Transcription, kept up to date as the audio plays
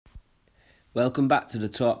Welcome back to the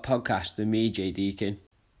Talk Podcast with me, Jay Deakin.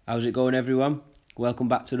 How's it going, everyone? Welcome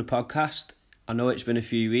back to the podcast. I know it's been a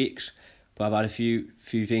few weeks, but I've had a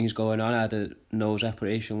few things going on. I had a nose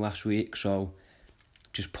operation last week, so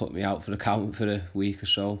just put me out for the count for a week or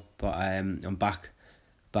so. But I'm back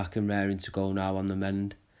and raring to go now on the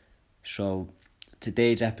mend. So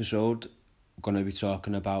today's episode, we're going to be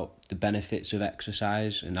talking about the benefits of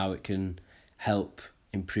exercise and how it can help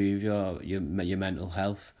improve your mental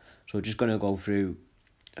health. So we're just going to go through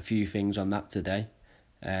a few things on that today,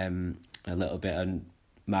 a little bit on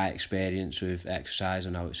my experience with exercise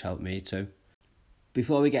and how it's helped me too.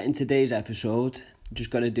 Before we get into today's episode, I'm just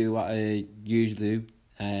going to do what I usually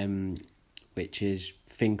do, which is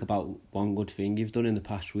think about one good thing you've done in the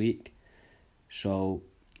past week. So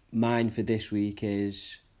mine for this week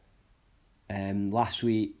is, last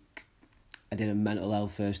week I did a mental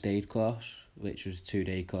health first aid course, which was a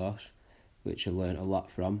 2-day course, which I learned a lot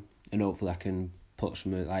from. And hopefully I can put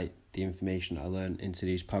some of the information that I learned into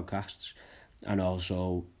these podcasts, and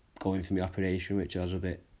also going for my operation, which I was a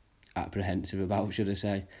bit apprehensive about, should I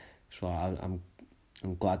say. So I'm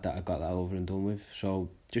glad that I got that over and done with.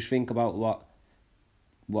 So just think about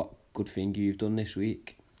what good thing you've done this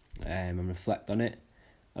week, and reflect on it.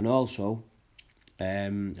 And also, a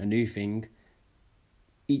new thing,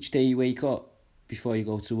 each day you wake up before you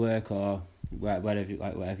go to work or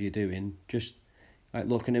whatever you're doing, just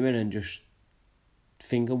look in the mirror and just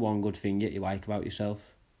think of one good thing that you like about yourself,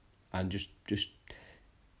 and just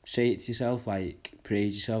say it to yourself,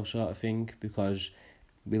 praise yourself sort of thing, because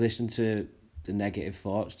we listen to the negative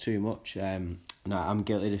thoughts too much, and I'm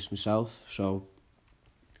guilty of this myself. So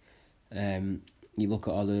you look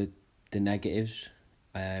at all the negatives,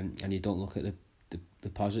 and you don't look at the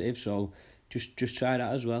positives. So just try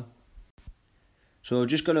that as well. So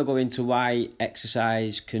just going to go into why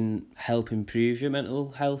exercise can help improve your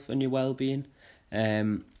mental health and your well-being.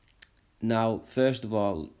 Now, first of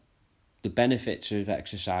all, the benefits of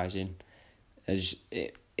exercising is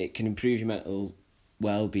it can improve your mental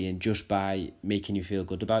well-being just by making you feel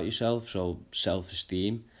good about yourself, so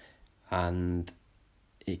self-esteem, and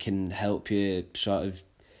it can help you sort of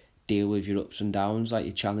deal with your ups and downs, like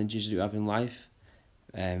your challenges that you have in life.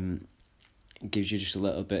 It gives you just a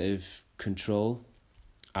little bit of control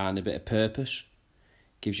and a bit of purpose,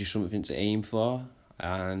 gives you something to aim for,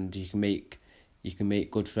 and you can make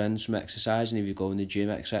good friends from exercising if you go in the gym,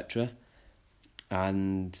 etc.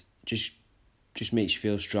 And just makes you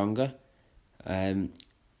feel stronger.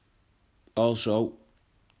 Also,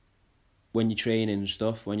 when you're training and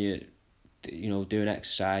stuff, when you're doing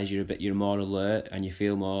exercise, you're more alert and you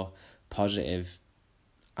feel more positive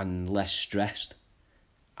and less stressed,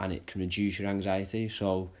 and it can reduce your anxiety.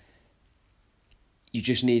 So you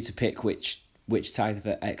just need to pick which type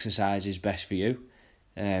of exercise is best for you.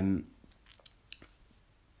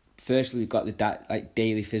 Firstly, we've got the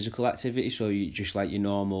daily physical activity, so you just your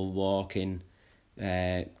normal walking,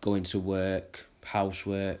 going to work,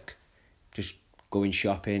 housework, just going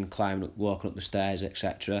shopping, walking up the stairs,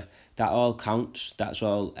 etc. That all counts. That's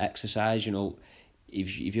all exercise.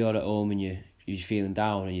 If you're at home and you're feeling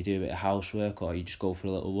down and you do a bit of housework, or you just go for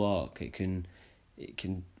a little walk, it can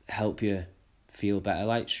help you feel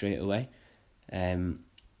better straight away. And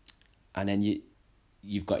then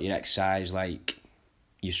you've got your exercise,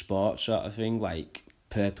 your sport sort of thing,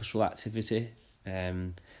 purposeful activity,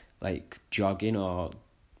 like jogging or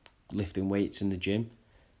lifting weights in the gym.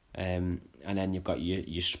 And then you've got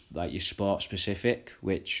your sport specific,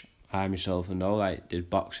 which I myself know, did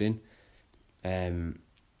boxing. It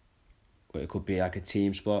could be a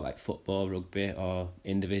team sport like football, rugby, or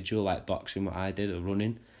individual like boxing, what I did, or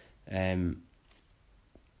running.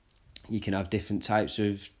 You can have different types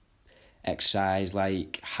of exercise,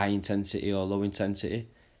 like high intensity or low intensity,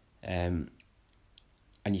 and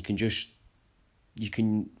you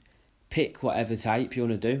can pick whatever type you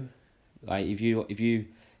want to do. If you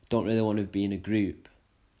don't really want to be in a group,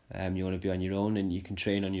 you want to be on your own, and you can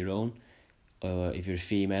train on your own. Or if you're a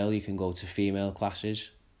female, you can go to female classes,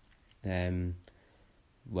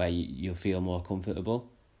 where you'll feel more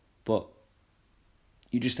comfortable. But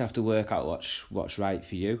you just have to work out what's right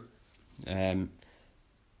for you. And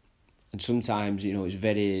sometimes it's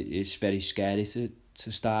very scary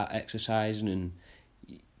to start exercising and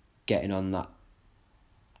getting on that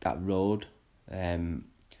road. You're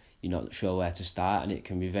not sure where to start, and it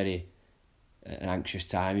can be an anxious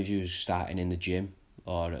time if you're starting in the gym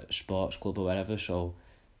or at a sports club or whatever. So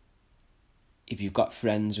if you've got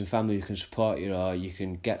friends and family who can support you, or you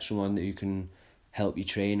can get someone who can help you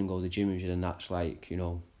train and go to the gym with you, then that's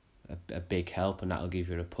a big help, and that'll give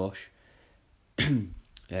you a push.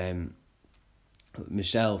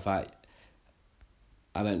 Myself,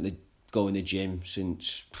 I went to go in the gym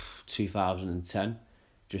since 2010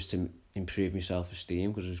 just to improve my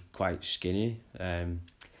self-esteem because I was quite skinny. I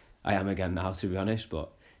am again now, to be honest,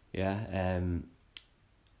 but yeah,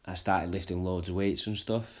 I started lifting loads of weights and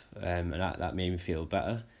stuff, and that made me feel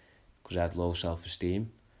better because I had low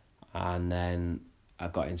self-esteem. And then I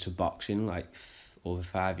got into boxing over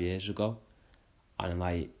 5 years ago, and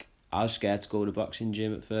like I was scared to go to the boxing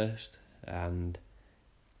gym at first, and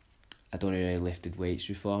I'd only really lifted weights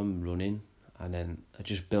before, I'm running, and then I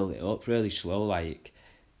just built it up really slow. Like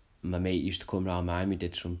my mate used to come round mine, we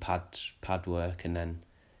did some pad work, and then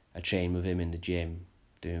I trained with him in the gym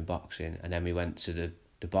doing boxing, and then we went to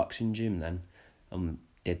the boxing gym then and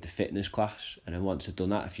did the fitness class, and then once I'd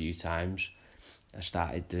done that a few times, I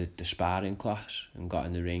started the sparring class and got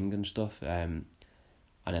in the ring and stuff, and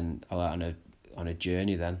then I went on a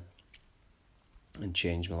journey then and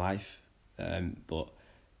changed my life. But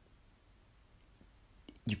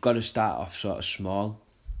you've got to start off sort of small.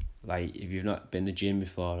 Like if you've not been to the gym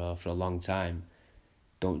before or for a long time,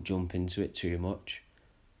 don't jump into it too much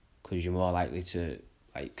because you're more likely to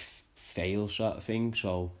fail sort of thing.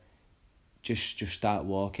 So just start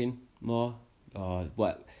walking more or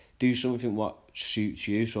do something what suits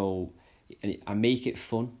you. So and make it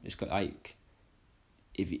fun. It's got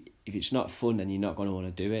if it's not fun, then you're not going to want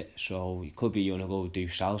to do it. So it could be you want to go do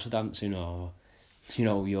salsa dancing or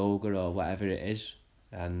yoga or whatever it is,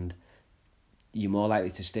 and you're more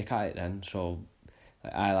likely to stick at it then. So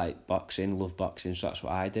I like boxing, love boxing, so that's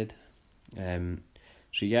what I did.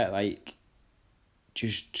 So yeah,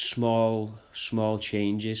 just small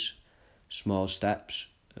changes, small steps,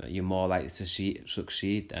 you're more likely to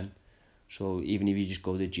succeed then. So even if you just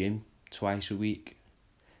go to the gym twice a week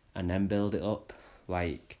and then build it up,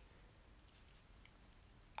 I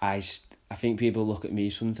think people look at me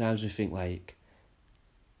sometimes and think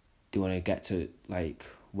do you want to get to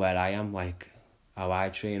where I am, how I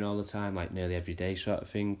train all the time, nearly every day sort of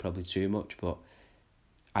thing, probably too much, but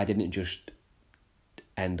I didn't just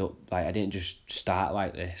end up, I didn't just start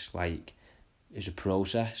like this, it's a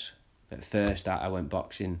process. At first I went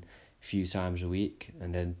boxing a few times a week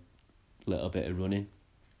and then a little bit of running.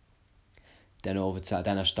 Then over time,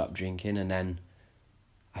 then I stopped drinking, and then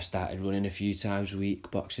I started running a few times a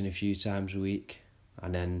week, boxing a few times a week,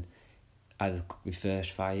 and then I had my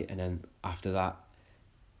first fight, and then after that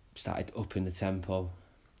started upping the tempo,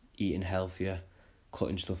 eating healthier,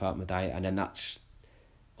 cutting stuff out of my diet, and then that's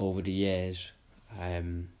over the years I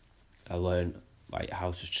learned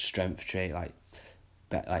how to strength train,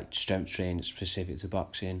 strength training specific to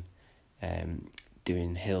boxing,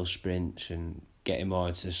 doing hill sprints and getting more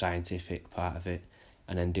into the scientific part of it,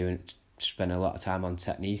 and then spend a lot of time on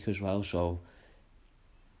technique as well. So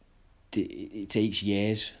it takes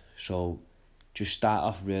years, so just start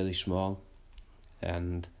off really small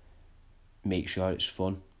and make sure it's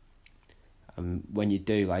fun. And when you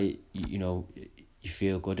do, you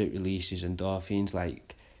feel good, it releases endorphins,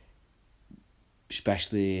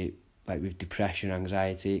 especially with depression,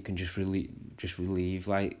 anxiety, it can just relieve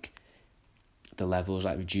the levels,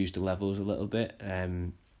 reduce the levels a little bit,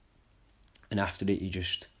 and after it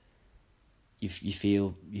you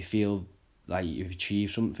feel like you've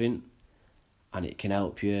achieved something, and it can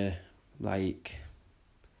help you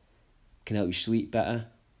sleep better,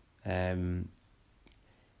 and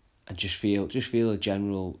just feel a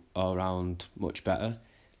general all round much better.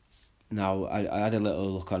 Now I had a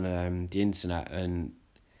little look on the internet, and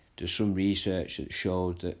there's some research that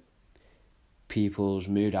showed that people's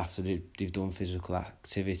mood after they've done physical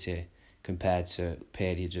activity compared to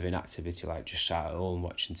periods of inactivity, just sat at home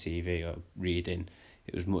watching TV or reading,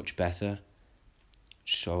 it was much better.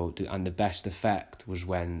 So and the best effect was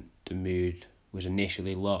when the mood was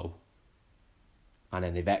initially low, and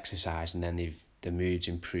then they've exercised, and then the mood's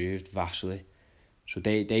improved vastly. So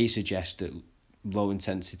they suggest that low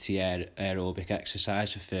intensity aerobic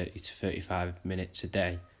exercise for 30 to 35 minutes a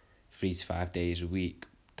day, 3 to 5 days a week,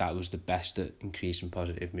 that was the best at increasing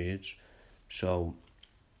positive moods. So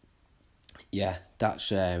yeah,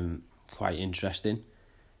 that's quite interesting.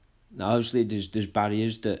 Now obviously there's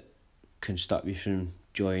barriers that can stop you from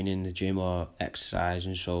joining the gym or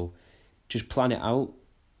exercising, so just plan it out.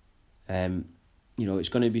 It's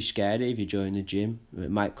going to be scary if you join the gym. It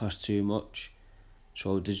might cost too much,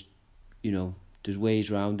 so there's ways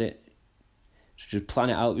around it. So just plan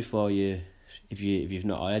it out before if you've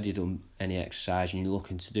not already done any exercise and you're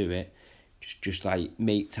looking to do it, just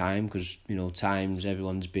make time, because times,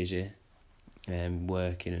 everyone's busy,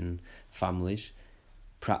 working and families.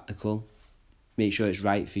 Practical, make sure it's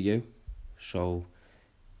right for you. So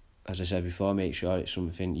as I said before, make sure it's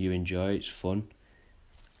something you enjoy, it's fun,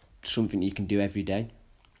 something you can do every day.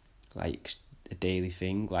 like a daily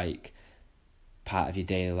thing, like part of your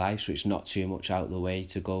daily life, so it's not too much out of the way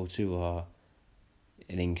to go to or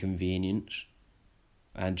an inconvenience.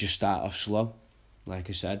 And just start off slow, like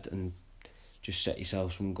I said, and just set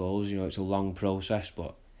yourself some goals. You know, it's a long process,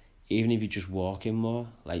 but even if you're just walking more,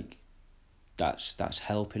 like that's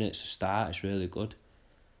helping it to start. It's really good.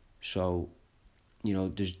 So, you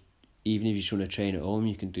know, even if you just want to train at home,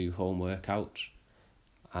 you can do home workouts,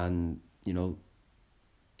 and you know,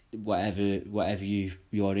 whatever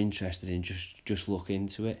you're interested in, just look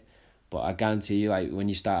into it. But I guarantee you, like when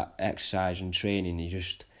you start exercising and training, it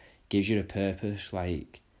just gives you a purpose.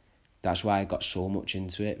 Like that's why I got so much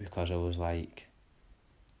into it, because I was like,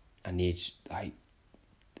 I need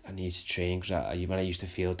to train, because when I used to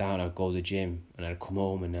feel down, I'd go to the gym and I'd come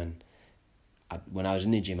home, and then when I was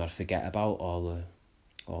in the gym, I'd forget about all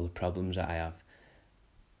the problems that I have.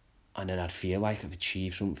 And then I'd feel like I've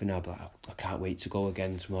achieved something. I'd be like, I can't wait to go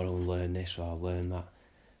again tomorrow and learn this or learn that.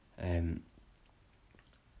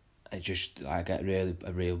 I get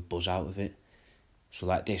a real buzz out of it. So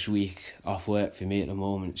like this week off work for me at the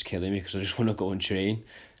moment, it's killing me because I just want to go and train.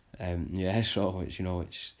 So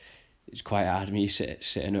it's quite hard me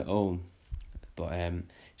sitting at home, but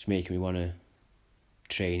it's making me want to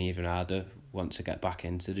train even harder once I get back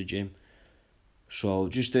into the gym. So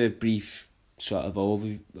just a brief sort of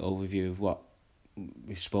overview of what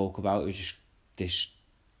we spoke about with just this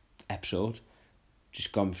episode.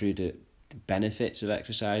 Just gone through the benefits of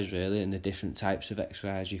exercise really, and the different types of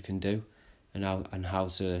exercise you can do, and how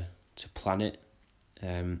to plan it.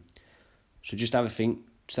 So just have a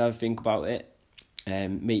think about it.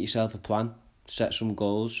 Make yourself a plan, set some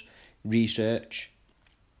goals, research,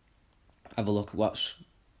 have a look at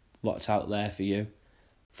what's out there for you.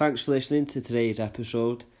 Thanks for listening to today's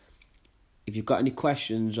episode. If you've got any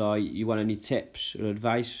questions or you want any tips or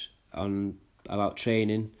advice about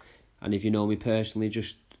training, and if you know me personally,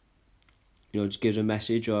 just give us a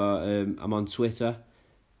message, or I'm on Twitter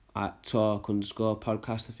at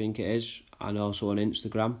talk_podcast, I think it is, and also on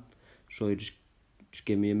Instagram. So you just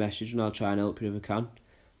give me a message and I'll try and help you if I can.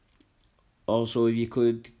 Also, if you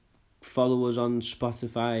could follow us on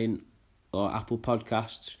Spotify or Apple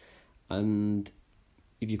Podcasts, and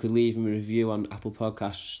if you could leave me a review on Apple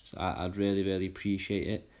Podcasts, I'd really, really appreciate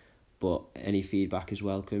it. But any feedback is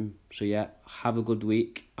welcome. So yeah, have a good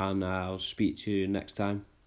week, and I'll speak to you next time.